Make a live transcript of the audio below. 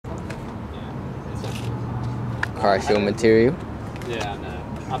car show material. Yeah, I know.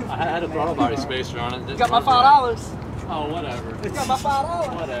 I had a throttle body spacer on it. You got my $5. Oh, whatever. You got my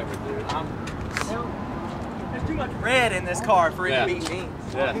 $5. Whatever, dude. There's too much red in this car for it to beat me.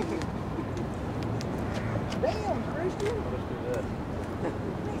 Yeah. Damn, Christian.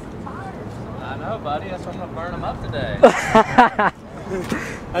 I know, buddy. That's why I'm gonna burn them up today.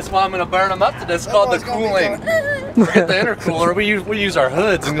 That's why I'm gonna burn them up today. It's called the cooling. Forget the intercooler. We use our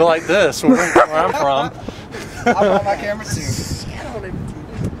hoods and go like this where I'm from. I brought my camera too.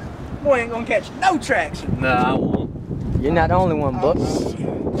 Boy ain't gonna catch no traction. No, I won't. You're not the only one, Buck.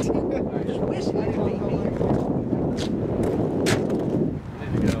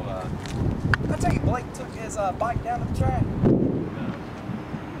 I tell you, Blake took his bike down to the track.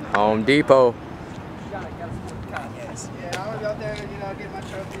 Home Depot. Gotta support the Canyons. Yeah, I was out there, you know, getting my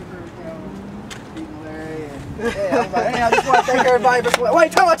trophy for, beating Larry. And, yeah, I was like, hey, I just want to thank everybody.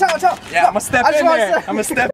 Wait, tell me. Yeah, I'm gonna step in there. I'm gonna step